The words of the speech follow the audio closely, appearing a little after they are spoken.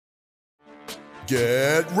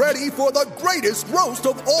Get ready for the greatest roast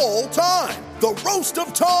of all time, the Roast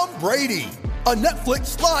of Tom Brady, a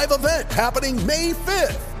Netflix live event happening May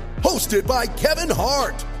 5th. Hosted by Kevin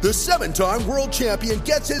Hart, the 7-time world champion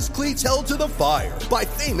gets his cleats held to the fire by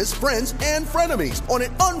famous friends and frenemies on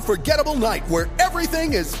an unforgettable night where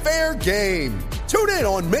everything is fair game. Tune in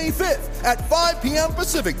on May 5th at 5 p.m.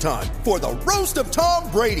 Pacific time for the Roast of Tom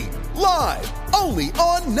Brady, live only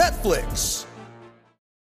on Netflix.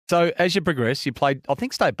 So as you progress, you played, I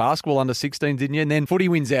think, state basketball under 16, didn't you? And then footy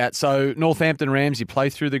wins out. So Northampton Rams, you play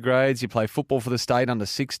through the grades, you play football for the state under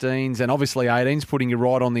 16s, and obviously 18s, putting you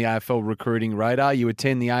right on the AFL recruiting radar. You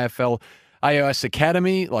attend the AFL AOS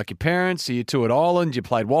Academy, like your parents. So you toured Ireland, you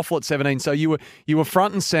played Waffle at 17. So you were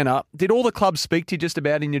front and centre. Did all the clubs speak to you just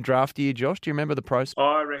about in your draft year, Josh? Do you remember the process?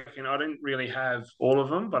 I reckon I didn't really have all of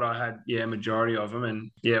them, but I had, majority of them. And,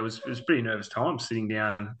 it was pretty nervous time sitting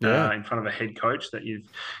down in front of a head coach that you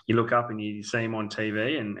look up and you see him on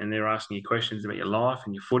TV and they're asking you questions about your life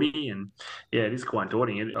and your footy. And, it is quite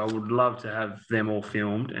daunting. I would love to have them all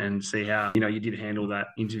filmed and see how, you did handle that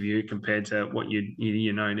interview compared to what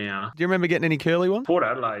you know now. Do you remember getting any curly ones? Port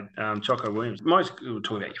Adelaide, Choco Williams. Most people would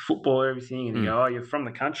talk about your football, everything, and you go, "Oh, you're from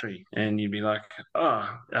the country," and you'd be like,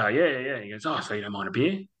 yeah." He goes, "Oh, so you don't mind a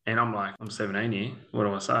beer?" And I'm like, I'm 17 here. What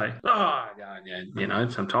do I say? "Oh, yeah,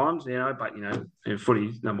 sometimes, but,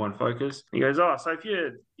 footy's number one focus." He goes, "Oh, so if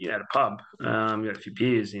you're at a pub, you got a few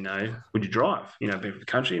beers, would you drive? Being from the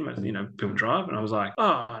country, people drive." And I was like,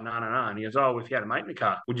 "Oh, no. And he goes, "Oh, if you had a mate in the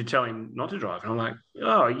car, would you tell him not to drive?" And I'm like,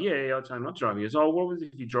 "Oh, yeah, I'd tell him not to drive." He goes, "Oh, what was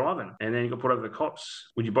if you're driving? And then you got put over the cops?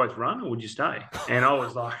 Would you both run or would you stay?" And I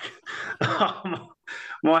was like,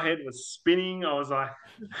 my head was spinning. I was like,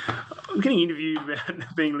 I'm getting interviewed about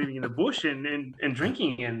living in the bush and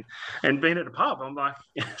drinking and being at a pub. I'm like,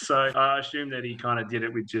 so I assumed that he kind of did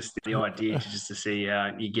it with just the idea just to see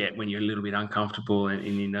how you get when you're a little bit uncomfortable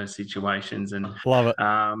in those situations. And love it.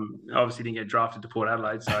 Obviously didn't get drafted to Port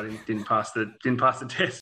Adelaide, so I didn't pass the test.